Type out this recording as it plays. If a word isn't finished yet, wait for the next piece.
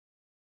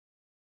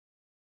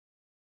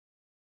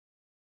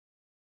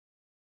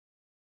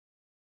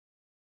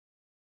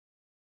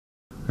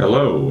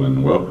Hello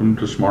and welcome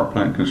to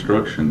SmartPlant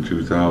Construction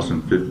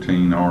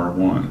 2015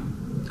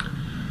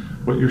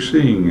 R1. What you're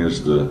seeing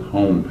is the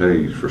home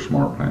page for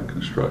SmartPlant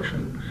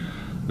Construction.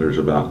 There's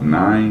about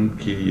 9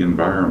 key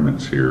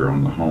environments here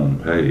on the home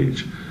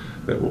page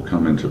that will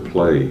come into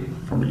play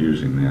from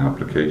using the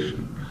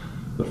application.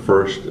 The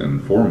first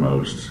and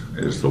foremost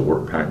is the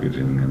work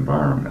packaging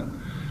environment.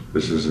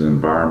 This is an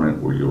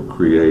environment where you'll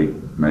create,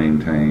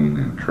 maintain,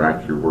 and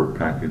track your work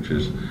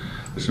packages.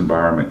 This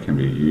environment can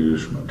be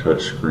used from a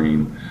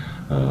touchscreen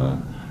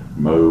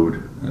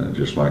mode,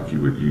 just like you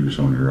would use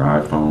on your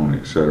iPhone,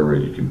 etc.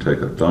 You can take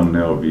a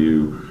thumbnail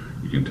view,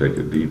 you can take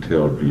a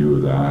detailed view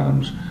of the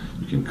items,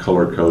 you can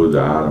color code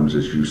the items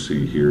as you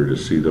see here to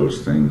see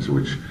those things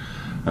which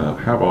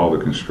have all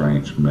the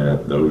constraints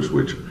met, those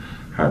which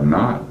have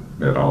not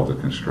met all the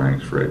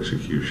constraints for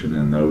execution,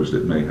 and those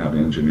that may have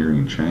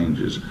engineering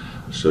changes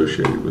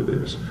associated with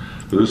this.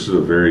 So this is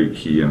a very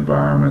key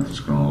environment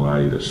that's going to allow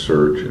you to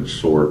search and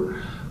sort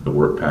the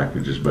work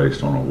packages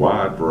based on a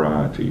wide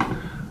variety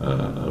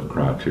of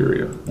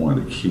criteria, one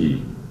of the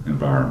key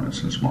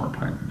environments in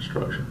SmartPlant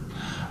Construction.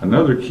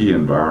 Another key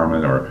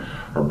environment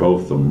are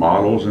both the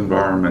models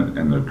environment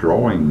and the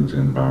drawings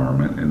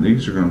environment, and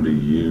these are going to be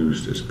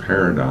used as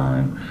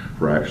paradigm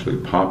for actually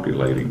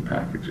populating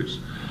packages.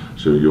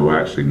 So you'll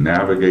actually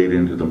navigate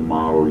into the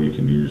model. You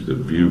can use the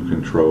view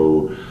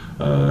control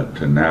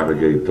to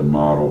navigate the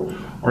model,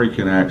 or you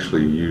can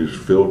actually use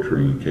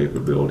filtering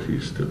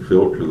capabilities to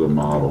filter the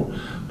model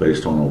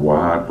based on a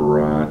wide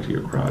variety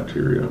of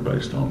criteria,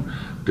 based on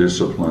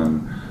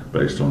discipline,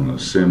 based on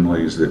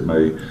assemblies that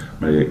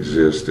may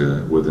exist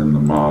within the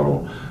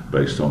model,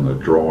 based on the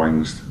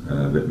drawings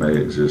that may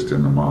exist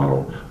in the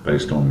model,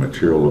 based on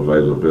material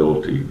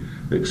availability,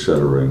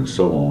 etc., and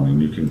so on.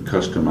 And you can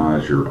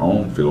customize your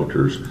own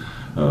filters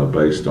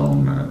based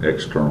on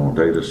external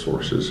data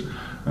sources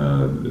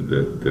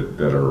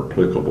that are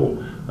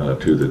applicable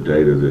to the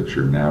data that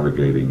you're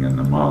navigating in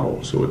the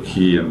model. So a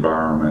key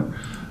environment,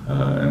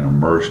 an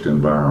immersed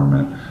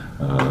environment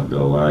that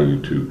allow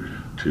you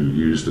to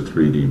use the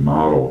 3D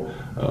model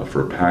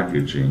for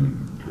packaging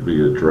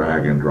via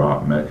drag and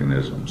drop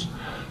mechanisms.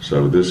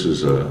 So this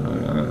is a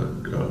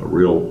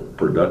real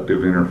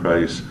productive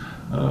interface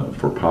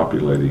for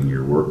populating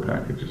your work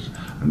packages.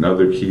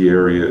 Another key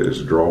area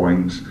is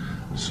drawings.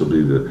 This will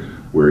be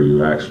where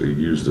you actually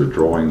use the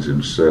drawings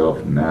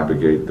themselves,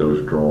 navigate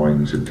those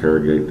drawings,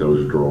 interrogate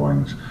those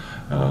drawings,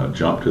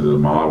 jump to the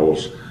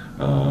models,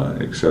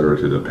 etc.,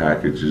 to the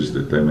packages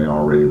that they may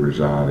already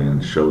reside in,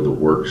 show the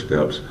work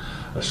steps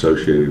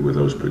associated with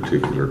those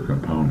particular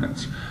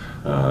components.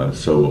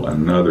 So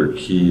another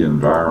key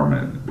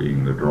environment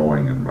being the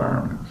drawing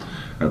environment.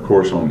 And of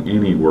course, on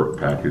any work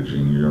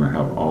packaging, you're going to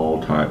have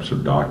all types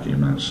of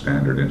documents,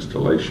 standard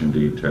installation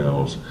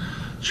details,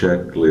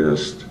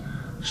 checklist,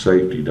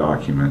 safety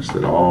documents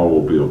that all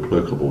will be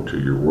applicable to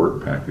your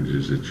work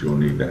packages that you'll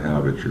need to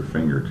have at your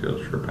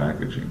fingertips for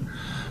packaging.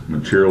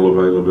 Material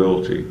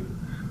availability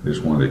is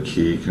one of the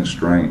key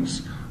constraints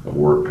of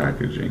work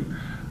packaging,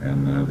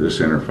 and this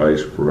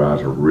interface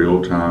provides a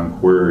real-time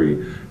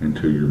query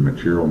into your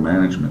material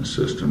management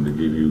system to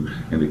give you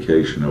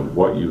indication of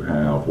what you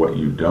have, what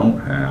you don't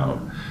have,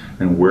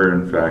 and where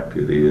in fact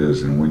it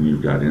is, and when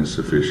you've got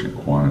insufficient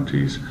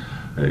quantities,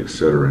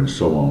 etc., and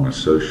so on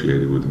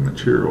associated with the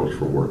materials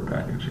for work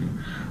packaging.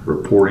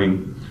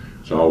 Reporting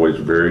is always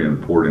very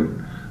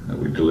important.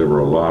 We deliver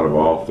a lot of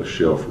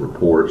off-the-shelf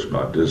reports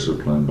by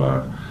discipline,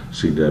 by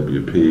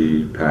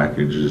CWP,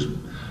 packages,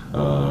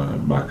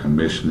 by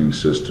commissioning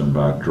system,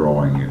 by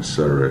drawing,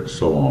 etc., and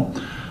so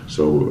on.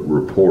 So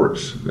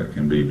reports that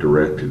can be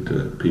directed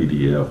to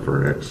PDF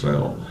or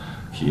Excel,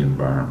 key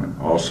environment.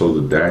 Also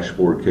the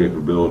dashboard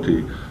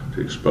capability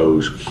to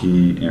expose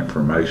key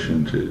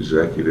information to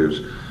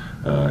executives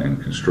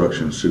and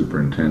construction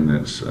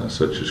superintendents,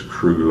 such as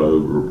crew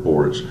load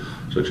reports,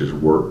 such as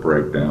work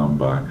breakdown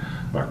by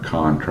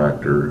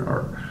contractor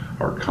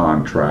or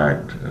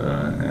contract,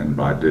 and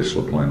by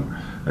discipline,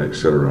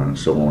 etc., and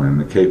so on, and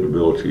the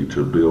capability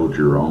to build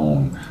your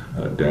own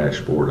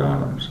dashboard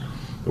items.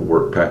 The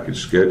work package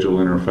schedule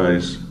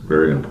interface,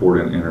 very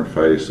important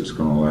interface. It's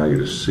going to allow you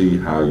to see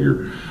how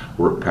your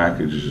work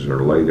packages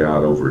are laid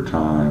out over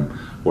time,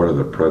 what are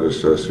the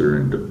predecessor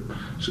and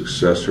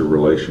successor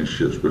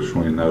relationships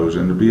between those,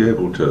 and to be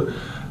able to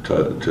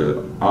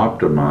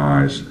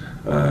optimize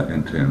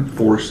and to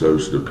enforce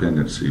those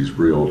dependencies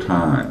real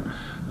time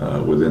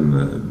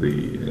within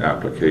the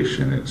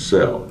application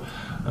itself,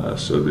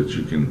 so that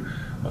you can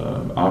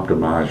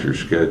optimize your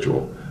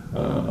schedule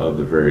of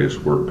the various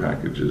work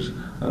packages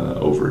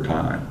over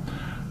time.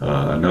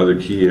 Another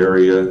key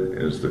area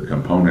is the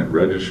component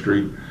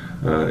registry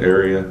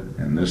area,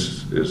 and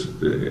this is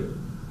the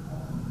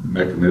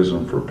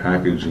mechanism for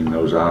packaging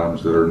those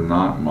items that are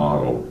not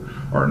modeled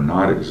or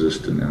not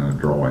existent in a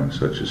drawing,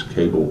 such as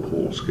cable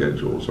pull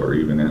schedules or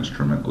even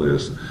instrument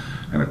lists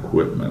and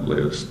equipment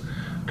lists.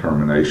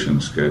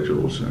 termination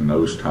schedules and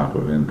those type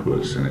of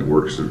inputs, and it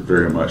works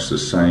very much the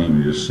same.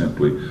 You just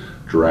simply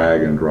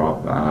drag and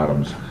drop the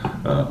items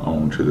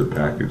onto the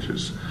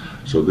packages.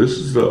 So this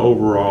is the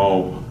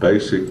overall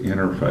basic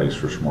interface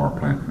for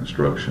SmartPlant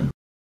Construction.